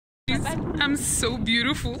I'm so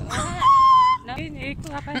beautiful.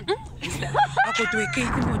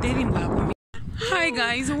 Hi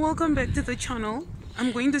guys, welcome back to the channel.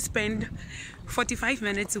 I'm going to spend 45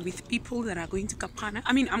 minutes with people that are going to Kapana.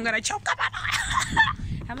 I mean, I'm gonna chop Kapana.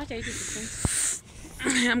 How much are you going to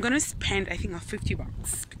spend? I'm gonna spend, I think,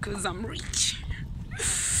 $50 because I'm rich.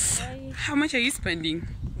 How much are you spending?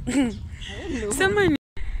 I don't know. Some money.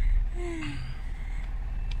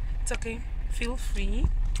 It's okay. Feel free.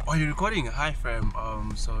 Oh, you're recording? Hi fam.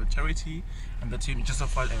 So Charity and the team,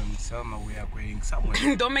 Josephat and Selma, we are going somewhere.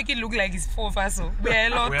 Don't make it look like it's 4 of us. So we're a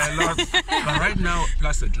lot. We're a lot. But right now,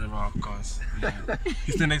 plus the driver, of course. Yeah.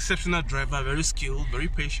 He's an exceptional driver, very skilled, very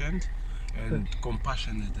patient, and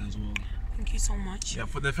compassionate as well. Thank you so much. Yeah,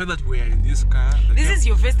 for the fact that we are in this car. This is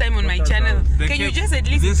your first time on my channel. Can you just at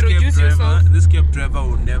least this introduce yourself? This cab driver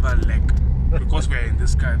will never lag because we are in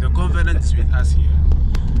this car. The confidence is with us here.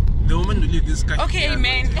 The moment we leave this car. Okay,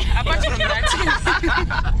 man. Apart from that.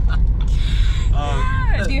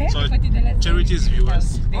 Do you have so $40? Charity's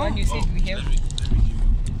viewers. The one you said we have. Let me give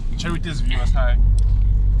you. Charity's viewers, hi.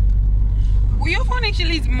 Well, your phone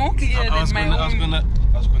actually is more clear than my own.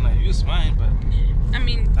 I was gonna use mine, but I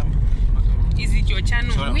mean, is it your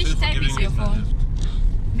channel? sorry, Which type is your phone?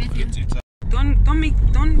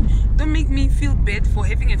 Don't make me feel bad for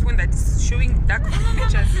having a phone that is showing dark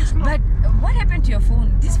pictures. But what happened to your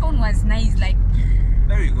phone? This phone was nice. Like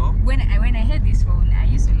there you go. when I had this phone, I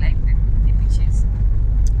used to like the pictures.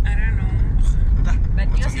 I don't know.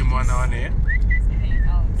 But yours is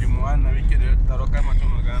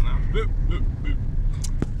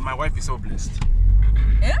my wife is so blessed.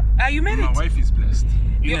 yeah? Are you married? My wife is blessed.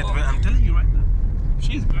 Yo. I'm telling you right now,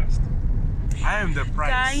 she is blessed. I am the prize.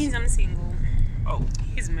 Guys, I'm single. Oh,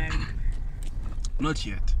 He's married. not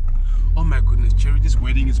yet. Oh my goodness, Charity's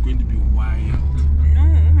wedding is going to be wild. No,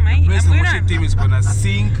 The praise and worship I'm team is gonna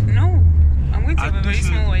sing. No, I'm going to have a very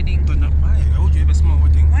small wedding. Why? Why would you have a small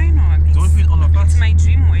wedding? Why not? Don't feel all of us. It's my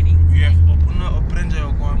dream wedding. You have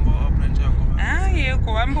Yeah,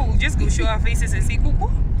 Kowambo will just go show our faces and say,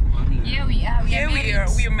 Kuku. Yeah, we are. Yeah, we are.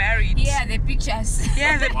 We are married. Yeah, the pictures.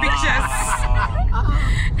 Yeah, the pictures.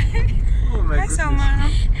 Oh my Hi, goodness. Selma.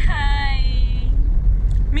 Hi.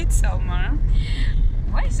 Meet Selma.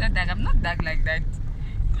 Why is that dark? I'm not dark like that.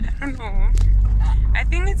 I don't know. I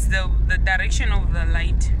think it's the direction of the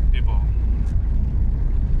light. People,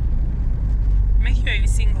 Make sure you're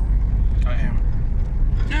single. I am.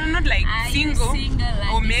 No, not like Are you single single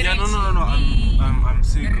like or this? married. Yeah, no. I'm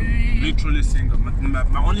single. Literally single.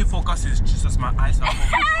 My only focus is Jesus. My eyes are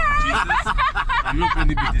focused on Jesus. I'm not going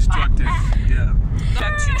to be distracted. Yeah.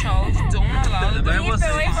 That you child don't allow The Bible Keep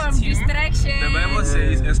away from says. distraction. The Bible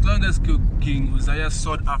says, as long as King Uzziah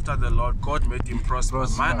sought after the Lord, God made him prosper.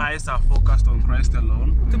 My eyes are focused on Christ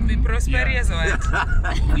alone. to be prosperous or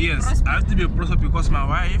what? Yes, I have to be prosperous because my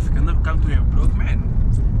wife cannot come to a broke man.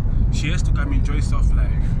 She has to come enjoy soft life.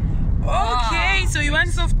 Okay, so you want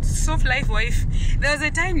soft life wife. There was a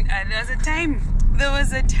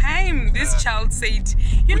time this child said,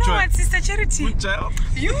 you Which know one? what, Sister Charity? Good child.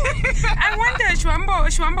 You I want a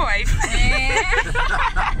Shwambo wife.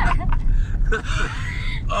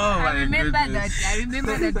 Oh my I remember goodness. that. I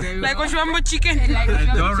remember that very Like a well. Shwambo chicken. Like I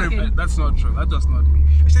from don't chicken. remember. That's not true. That was not me.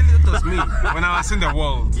 Actually, that was me when I was in the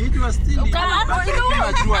world. It was still Come on, but you know.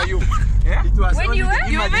 immature you. Yeah? It was When only you were-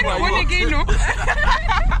 the You're very immature born you. again, no?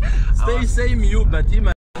 Stay same you, but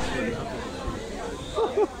immature.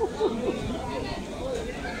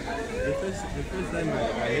 The first time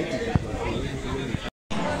I ate it was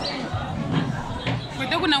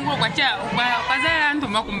Kwete kuna nguo kwaza antu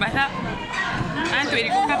makumbasa. Antu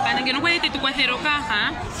eriko Kapana ngeno kwete tukwacero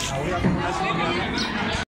kaha.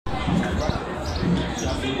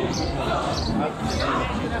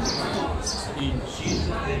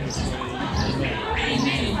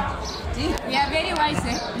 We are very wise,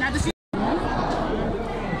 eh?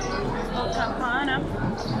 Kapana.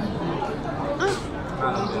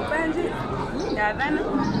 Benji. Davana.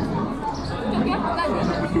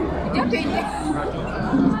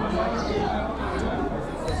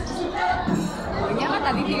 Nyama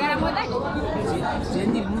tadi 3 moda.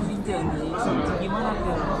 Jadi movie ini gimana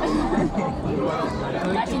tuh?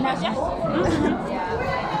 Kasih nasi.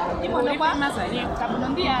 Di mana kwa? Kamu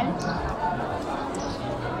nanti ya.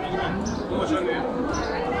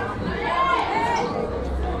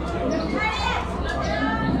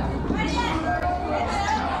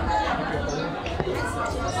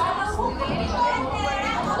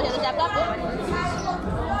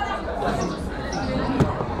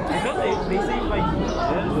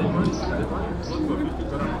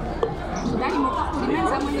 Dari muka kulinan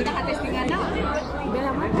sama kita testingan. Udah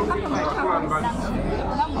lama kan kamu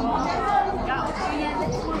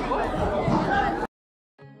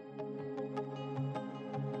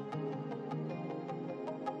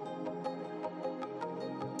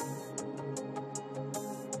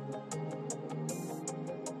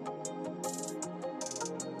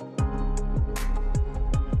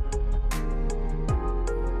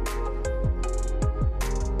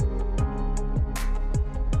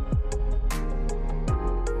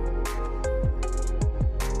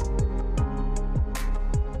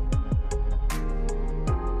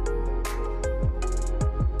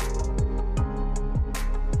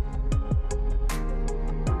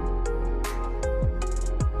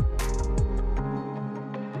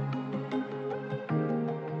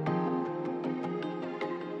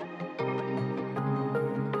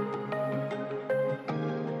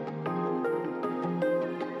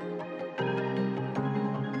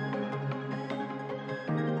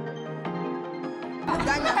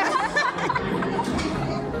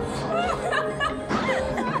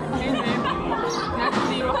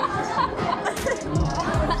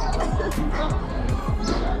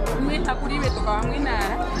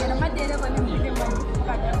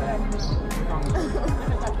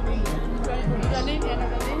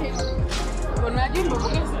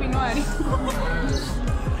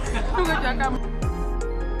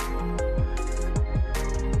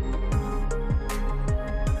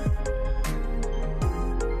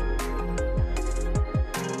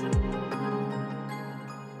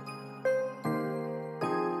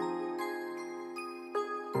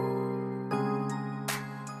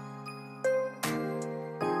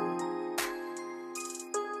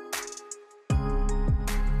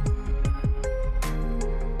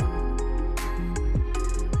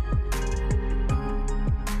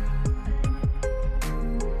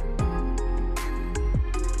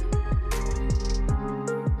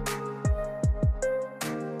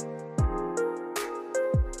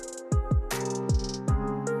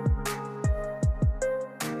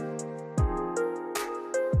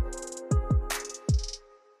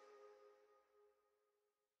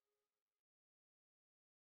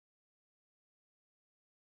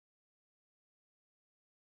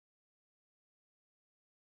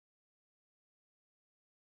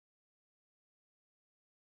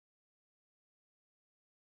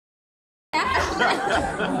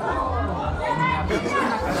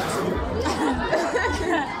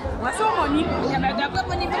Wasomo ni yametoka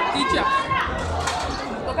kwa ni teacher.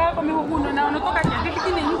 Toka kwa mimi huko na unatoka kiasi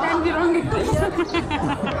kingine ni kandi rongi.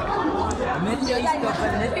 Media is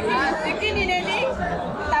Tikini nini?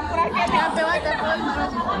 Tapura kenya pewa tapura.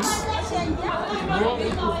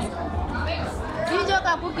 Hijo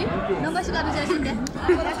kapuki, nongo shika tushinde.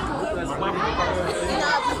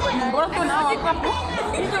 Boroto na wakapo.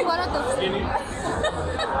 Hijo boroto.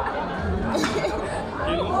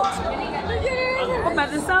 Oh, but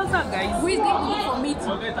the salsa, guys. Who is going to look for meat? $30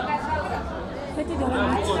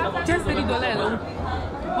 meat. Just $30 alone.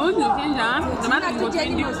 Oh, you change that? The man is going to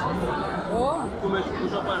change. Oh.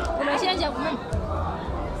 Umeshaanza kumema.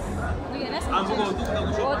 Ndio nasa.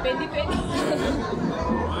 Oh, pendi.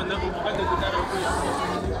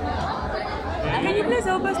 Can you please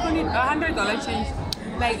help us put it $100 change?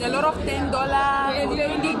 Like a lot of $10, $20.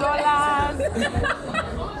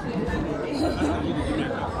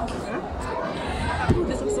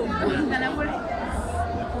 This is so good.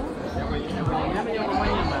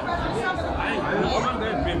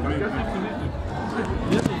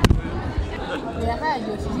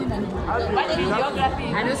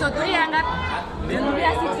 Ada soto yang enggak. We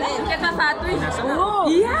are 6. Kita satu. Oh,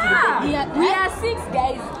 yeah. We are 6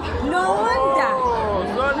 guys. No wonder.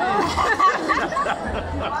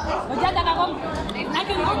 I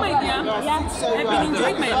can go, my dear. Yeah. I've been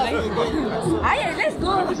enjoying my life. Ayo, let's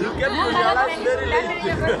go. You came to realize very late.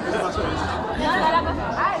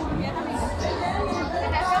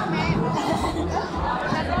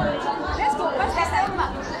 Let's go.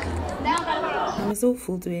 I'm so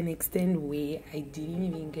full to an extent where I didn't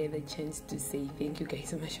even get the chance to say thank you guys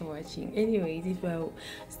so much for watching. Anyways, if you're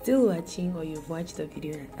still watching or you've watched the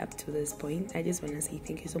video up to this point, I just want to say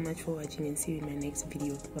thank you so much for watching and see you in my next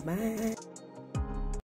video. Bye bye.